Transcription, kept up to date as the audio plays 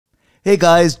Hey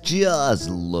guys, just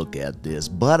look at this.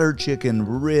 Butter chicken,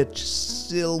 rich,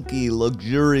 silky,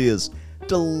 luxurious,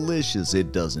 delicious.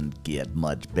 It doesn't get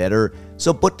much better.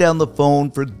 So put down the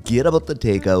phone, forget about the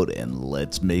takeout, and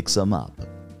let's make some up.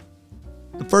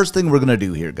 The first thing we're going to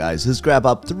do here, guys, is grab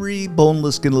up 3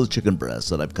 boneless, skinless chicken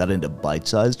breasts that I've cut into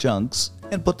bite-sized chunks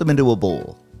and put them into a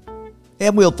bowl.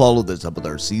 And we'll follow this up with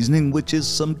our seasoning, which is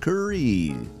some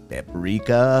curry,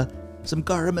 paprika, some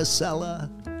garam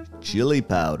masala, chili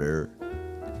powder,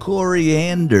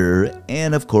 coriander,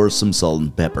 and of course some salt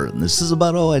and pepper. And this is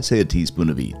about, I'd say a teaspoon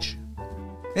of each.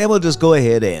 And we'll just go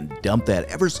ahead and dump that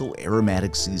ever so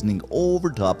aromatic seasoning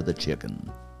over top of the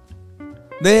chicken.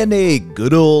 Then a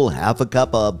good old half a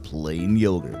cup of plain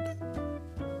yogurt.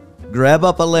 Grab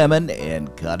up a lemon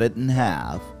and cut it in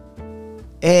half.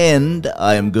 And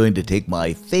I am going to take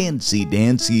my fancy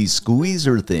dancy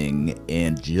squeezer thing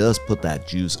and just put that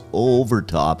juice over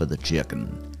top of the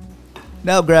chicken.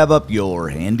 Now grab up your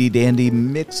handy dandy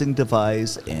mixing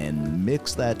device and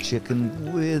mix that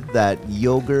chicken with that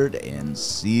yogurt and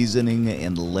seasoning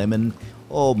and lemon.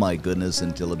 Oh my goodness,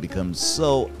 until it becomes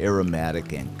so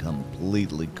aromatic and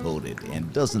completely coated.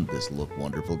 And doesn't this look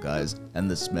wonderful, guys? And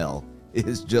the smell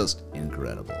is just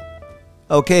incredible.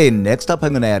 Okay, next up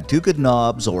I'm going to add 2 good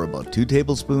knobs or about 2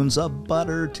 tablespoons of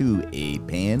butter to a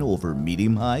pan over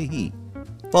medium-high heat,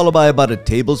 followed by about a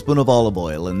tablespoon of olive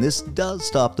oil, and this does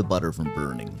stop the butter from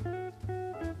burning.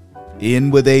 In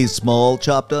with a small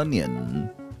chopped onion.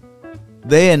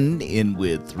 Then in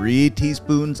with 3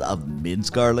 teaspoons of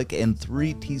minced garlic and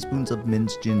 3 teaspoons of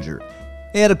minced ginger.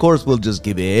 And of course we'll just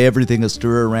give everything a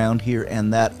stir around here,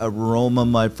 and that aroma,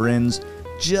 my friends,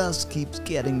 just keeps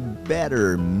getting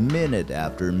better minute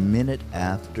after minute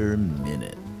after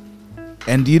minute.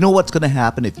 And do you know what's going to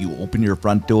happen if you open your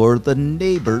front door? The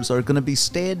neighbors are going to be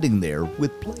standing there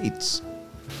with plates.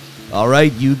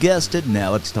 Alright, you guessed it,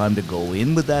 now it's time to go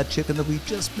in with that chicken that we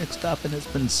just mixed up and has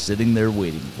been sitting there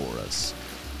waiting for us.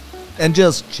 And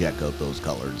just check out those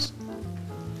colors.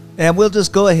 And we'll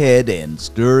just go ahead and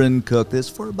stir and cook this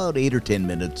for about 8 or 10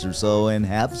 minutes or so and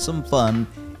have some fun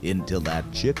until that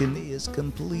chicken is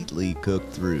completely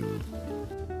cooked through.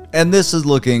 And this is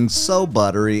looking so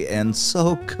buttery and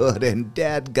so good, and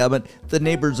dadgummit, the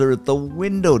neighbors are at the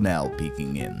window now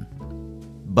peeking in.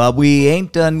 But we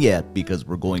ain't done yet, because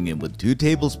we're going in with 2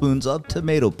 tablespoons of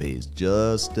tomato paste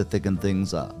just to thicken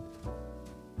things up.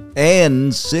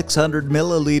 And 600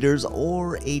 milliliters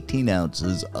or 18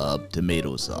 ounces of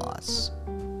tomato sauce.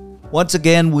 Once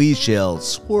again, we shall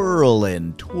swirl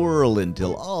and twirl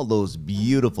until all those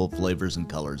beautiful flavors and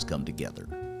colors come together.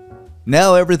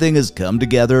 Now everything has come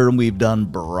together and we've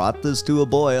brought this to a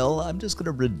boil. I'm just going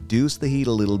to reduce the heat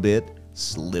a little bit,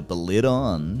 slip a lid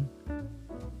on,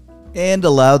 and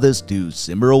allow this to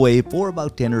simmer away for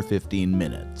about 10 or 15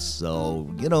 minutes.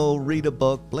 So, you know, read a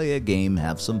book, play a game,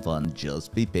 have some fun,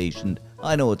 just be patient.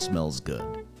 I know it smells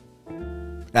good.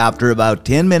 After about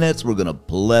 10 minutes, we're going to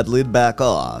pull that lid back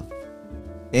off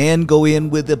and go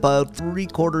in with about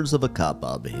 3/4 of a cup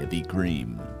of heavy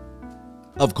cream.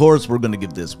 Of course, we're going to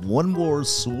give this one more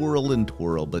swirl and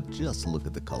twirl, but just look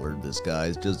at the color of this,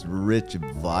 guys. Just rich,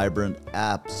 vibrant,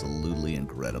 absolutely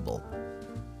incredible.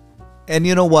 And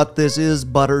you know what? This is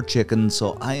butter chicken,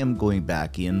 so I am going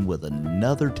back in with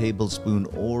another tablespoon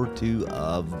or 2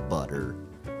 of butter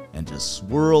and just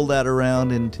swirl that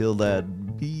around until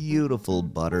that beautiful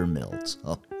butter melts.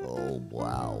 Oh,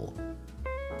 wow.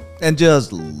 And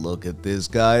just look at this,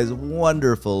 guys.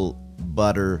 Wonderful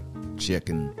butter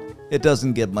chicken. It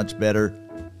doesn't get much better.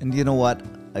 And you know what?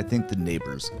 I think the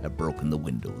neighbors have broken the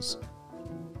windows.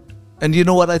 And you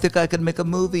know what? I think I could make a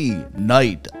movie.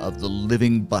 Night of the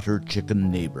Living Butter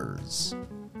Chicken Neighbors.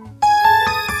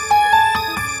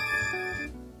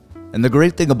 And the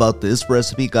great thing about this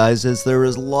recipe, guys, is there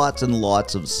is lots and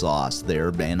lots of sauce there.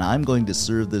 And I'm going to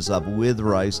serve this up with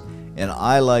rice. And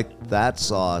I like that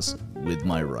sauce with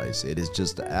my rice. It is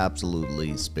just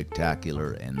absolutely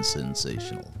spectacular and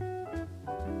sensational.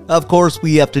 Of course,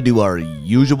 we have to do our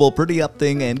usual pretty up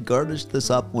thing and garnish this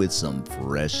up with some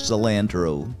fresh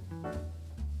cilantro.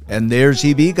 And there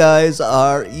she be, guys,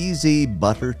 our easy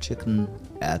butter chicken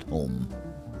at home.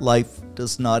 Life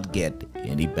does not get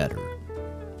any better.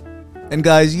 And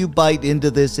guys, you bite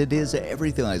into this, it is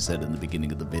everything I said in the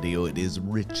beginning of the video. It is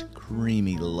rich,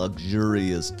 creamy,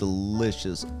 luxurious,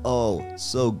 delicious, oh,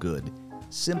 so good.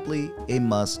 Simply a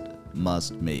must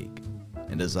make.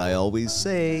 And as I always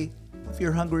say, if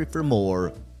you're hungry for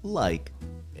more, like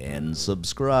and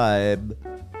subscribe.